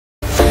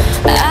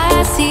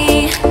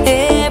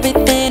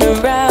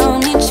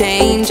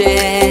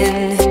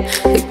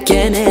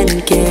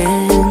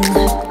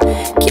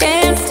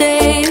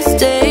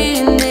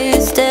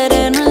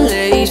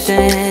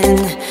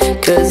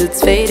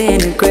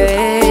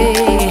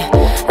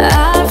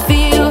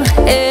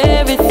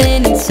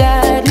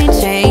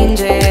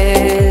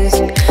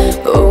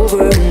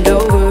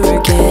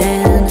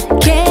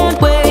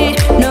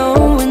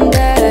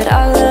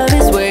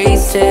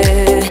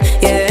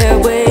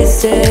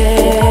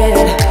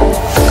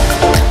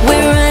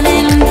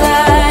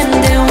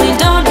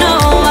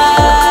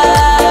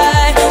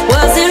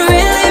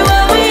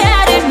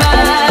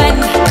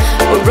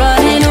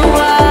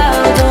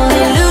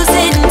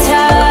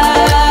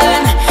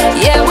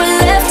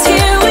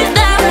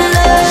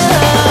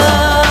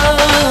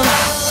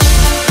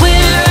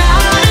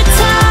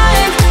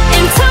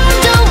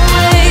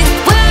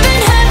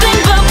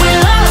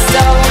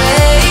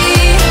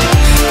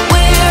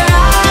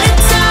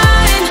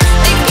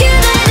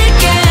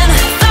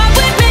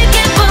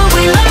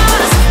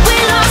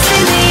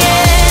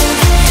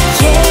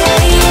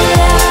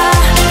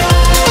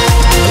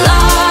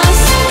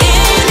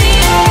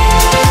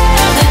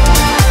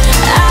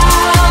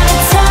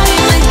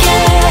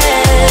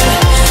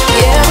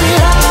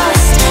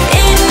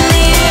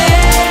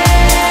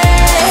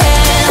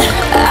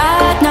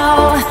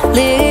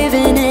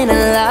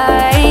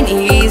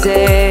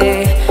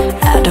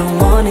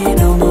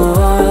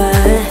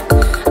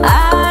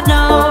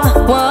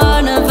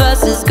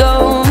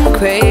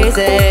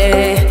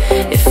crazy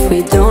if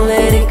we don't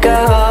let it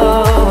go.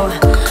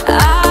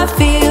 I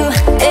feel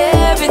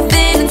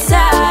everything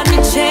inside me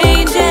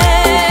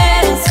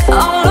changes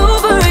all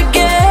over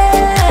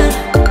again.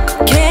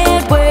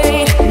 Can't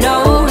wait,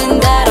 knowing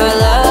that our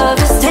love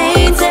is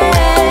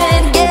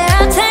tainted.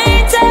 Yeah,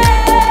 tainted.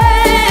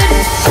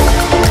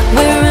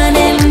 We're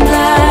running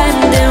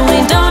blind and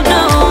we don't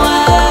know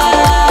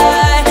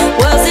why.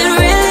 Was it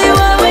really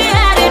what we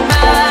had in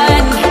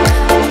mind?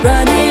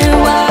 Running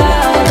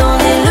wild,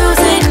 only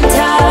losing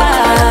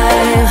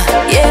time.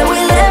 Yeah, we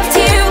left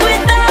here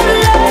without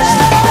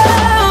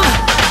love.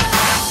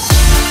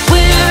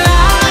 We're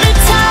out of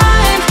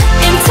time,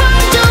 and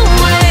time don't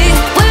wait.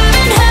 We're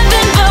in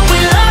heaven, but we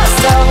lost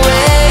our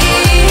way.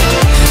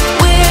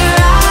 We're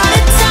out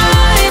of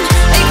time,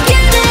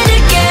 again and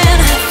again.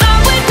 Thought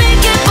we'd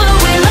make it, but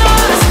we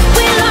lost in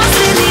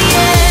the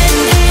end.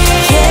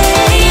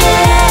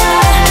 Yeah,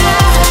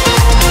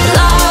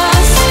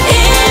 lost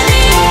in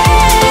the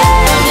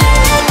end.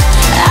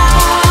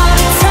 Out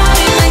of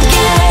time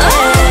again.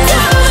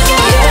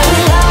 Yeah, we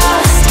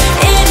lost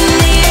in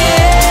the end.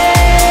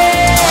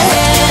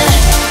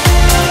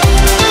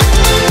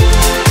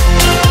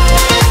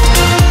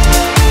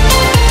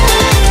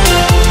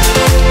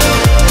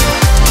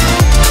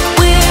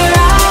 We're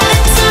out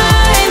of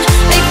time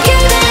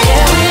again.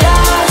 Yeah, we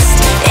lost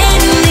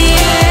in the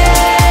end.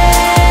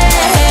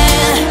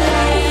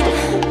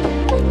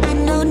 I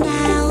know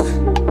now,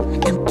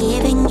 I'm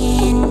giving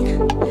in.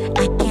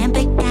 I can't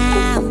back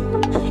down,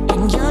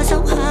 and you're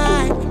so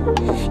hot.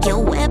 Your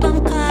web I'm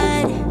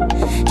caught.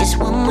 Just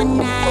one more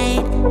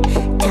night,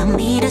 tell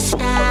me to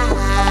stop.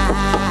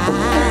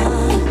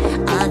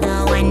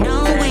 Although I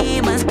know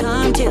we must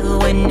come to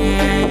an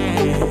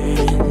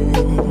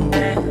end.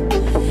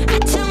 I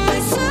tell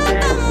myself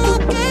I'm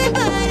okay,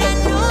 but I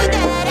know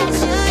that I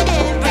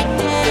shouldn't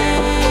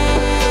pretend.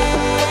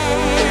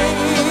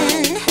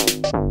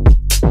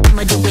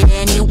 I'ma do it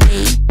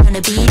anyway.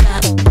 Gonna beat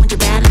up, want you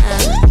bad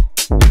love.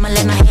 I'ma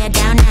let my hair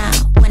down now.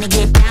 Wanna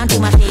get down to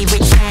my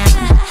favorite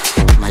sound.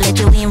 I'ma let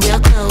you in real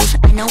close.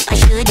 I know I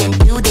shouldn't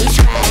do this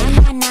right.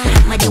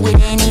 I'ma do it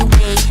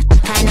anyway.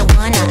 Kinda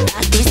wanna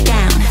lock this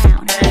down.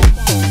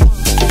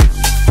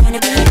 Gonna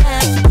beat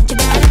up, want you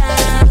bad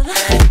love.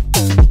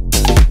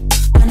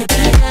 Gonna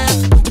beat up,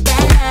 want you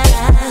bad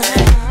love.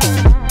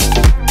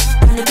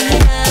 Gonna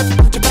beat up,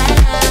 want you bad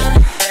love.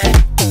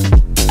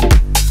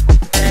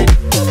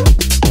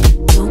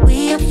 The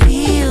way I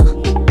feel,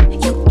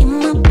 you in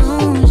my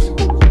bones.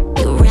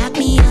 You wrap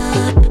me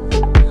up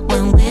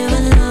when we're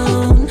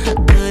alone. How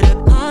could I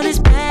call this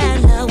bad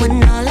love when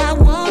all I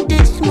want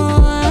is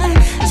more?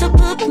 So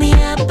put me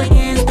up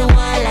against the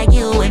wall like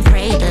you ain't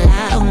afraid to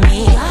love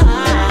me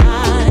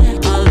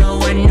hard. Although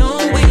I know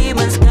we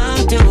must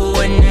come to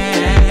an end.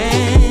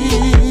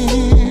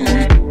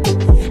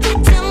 I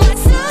tell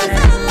myself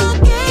I'm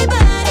okay,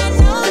 but I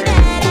know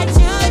that I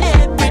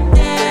shouldn't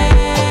pretend.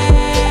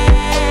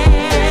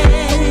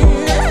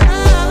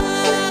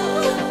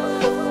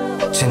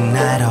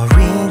 Tonight I'll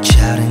reach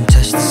out and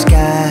touch the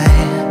sky.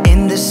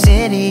 In the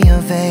city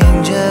of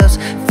angels,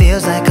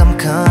 feels like I'm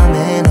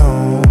coming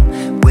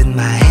home. With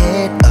my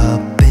head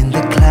up in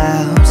the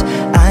clouds,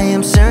 I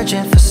am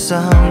searching for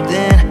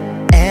something,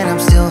 and I'm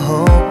still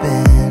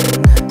hoping.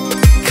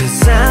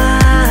 'Cause I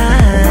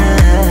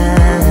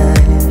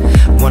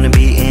wanna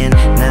be in,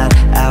 not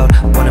out,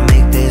 wanna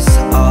make this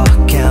all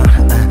count.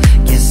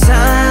 Yes, I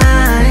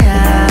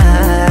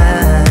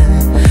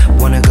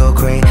wanna go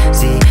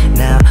crazy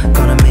now,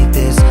 gonna make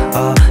this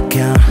all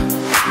count.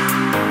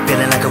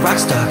 Feeling like a rock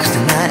star, 'cause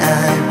tonight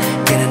I'm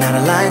getting out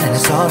of line and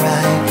it's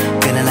alright.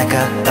 Feeling like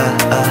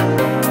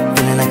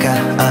feeling like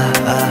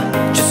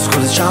just as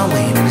cool as John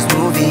Wayne in his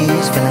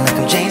movies. Feeling like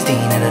I'm James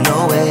Dean and I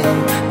know it.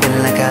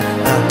 Feeling like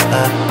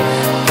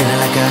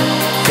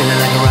feeling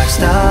like a rock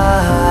star.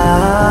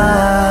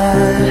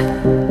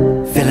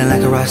 Feeling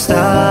like a rock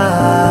star.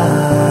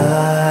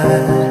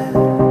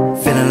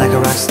 Feeling like a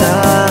rock star.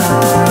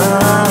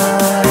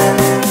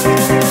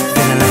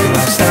 Feeling like a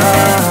rock star.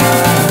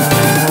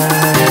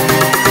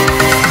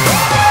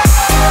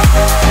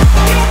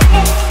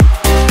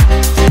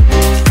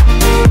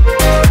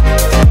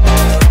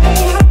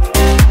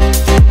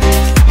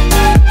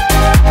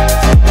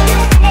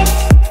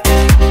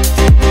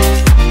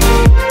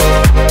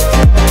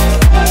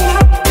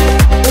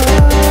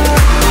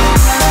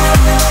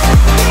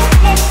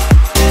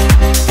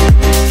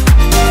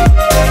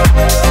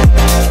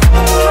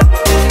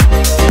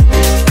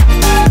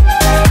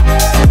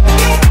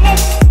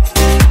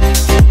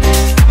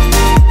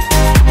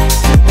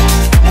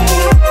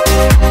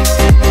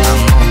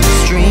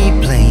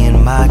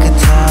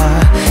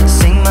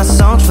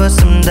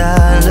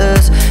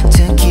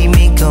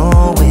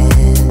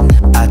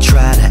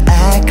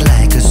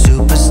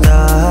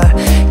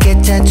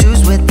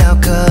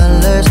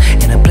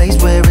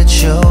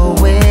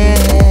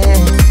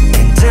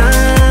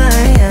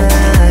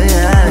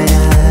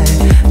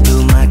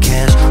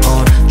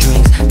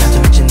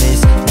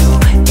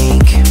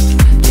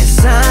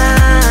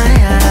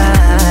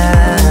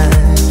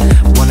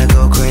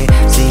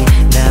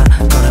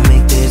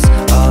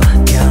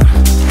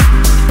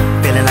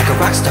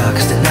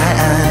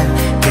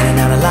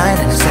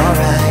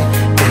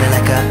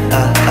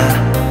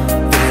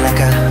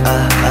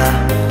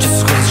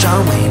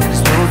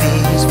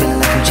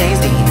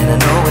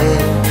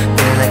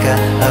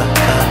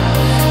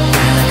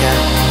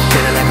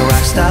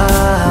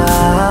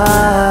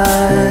 star.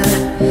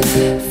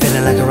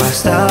 Feeling like a rock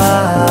star.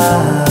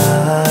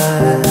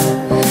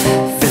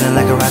 Feeling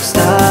like a rock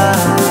star.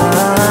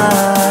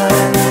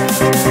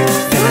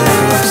 Feeling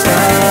like a rock star.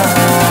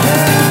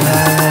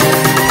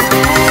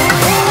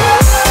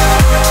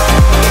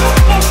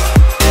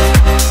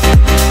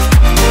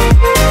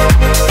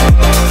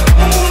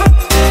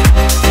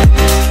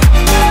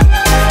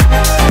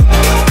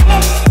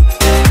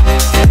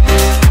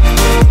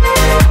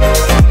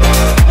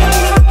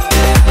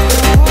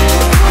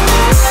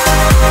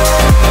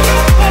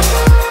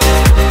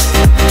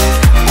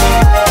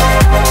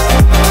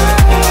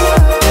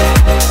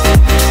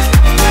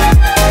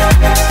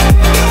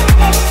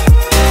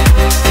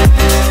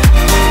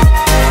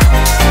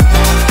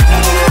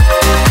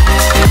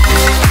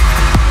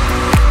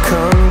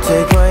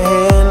 Take my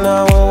hand,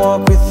 I will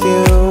walk with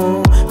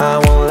you. I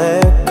won't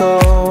let go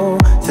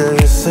till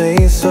you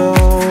say so.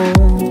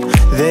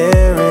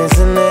 There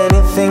isn't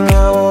anything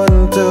I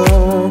wouldn't do.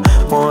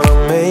 Wanna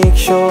make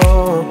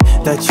sure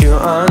that you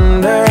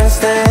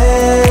understand.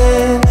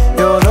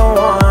 You're the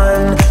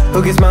one who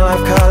gives my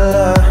life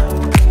color.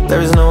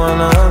 There is no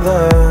one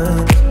other.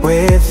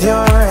 With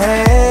your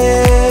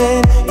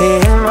hand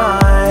in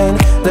mine,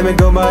 let me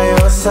go by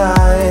your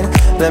side.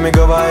 Let me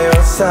go by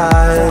your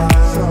side.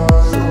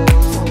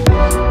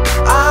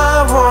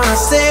 I wanna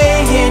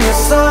stay in your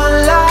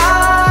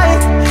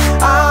sunlight.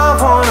 I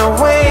wanna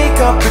wake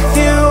up with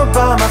you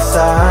by my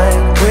side.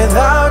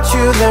 Without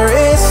you there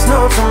is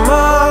no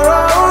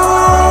tomorrow.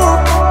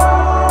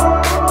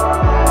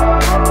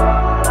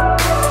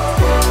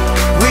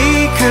 We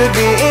could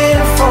be in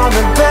for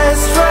the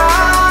best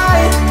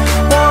ride.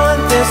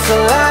 Want this to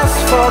last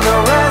for the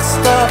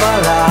rest of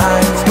our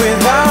lives.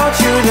 Without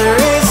you there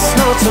is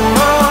no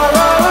tomorrow.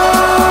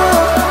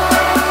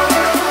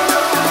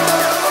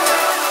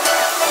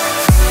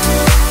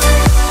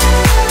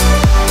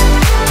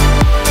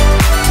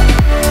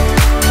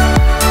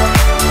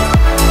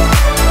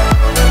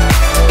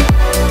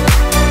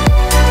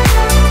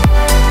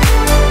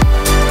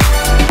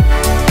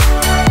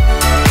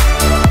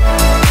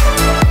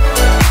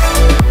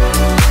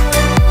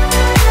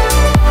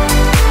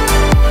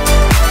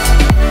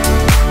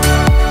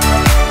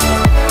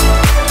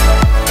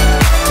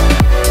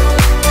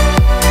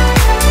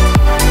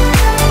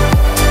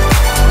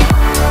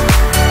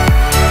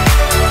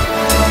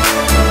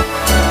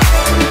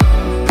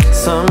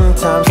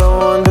 Sometimes I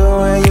wonder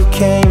where you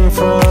came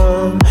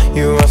from.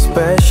 You are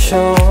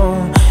special,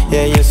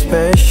 yeah, you're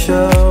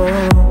special.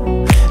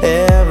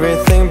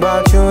 Everything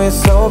about you is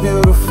so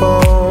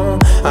beautiful.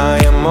 I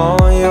am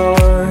all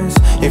yours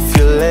if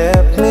you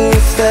let me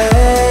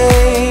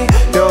stay.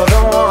 You're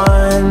the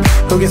one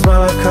who gives my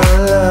life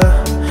color.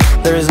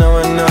 There is no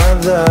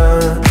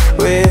another.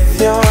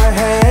 With your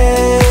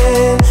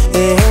hand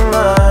in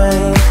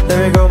mine, let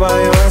me go by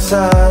your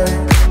side.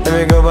 Let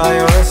me go by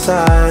your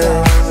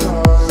side.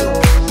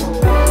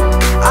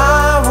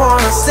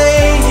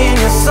 Stay in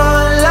your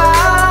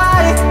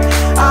sunlight.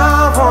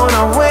 I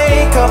wanna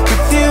wake up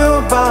with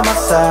you by my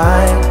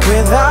side.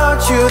 Without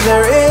you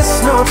there is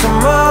no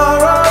tomorrow.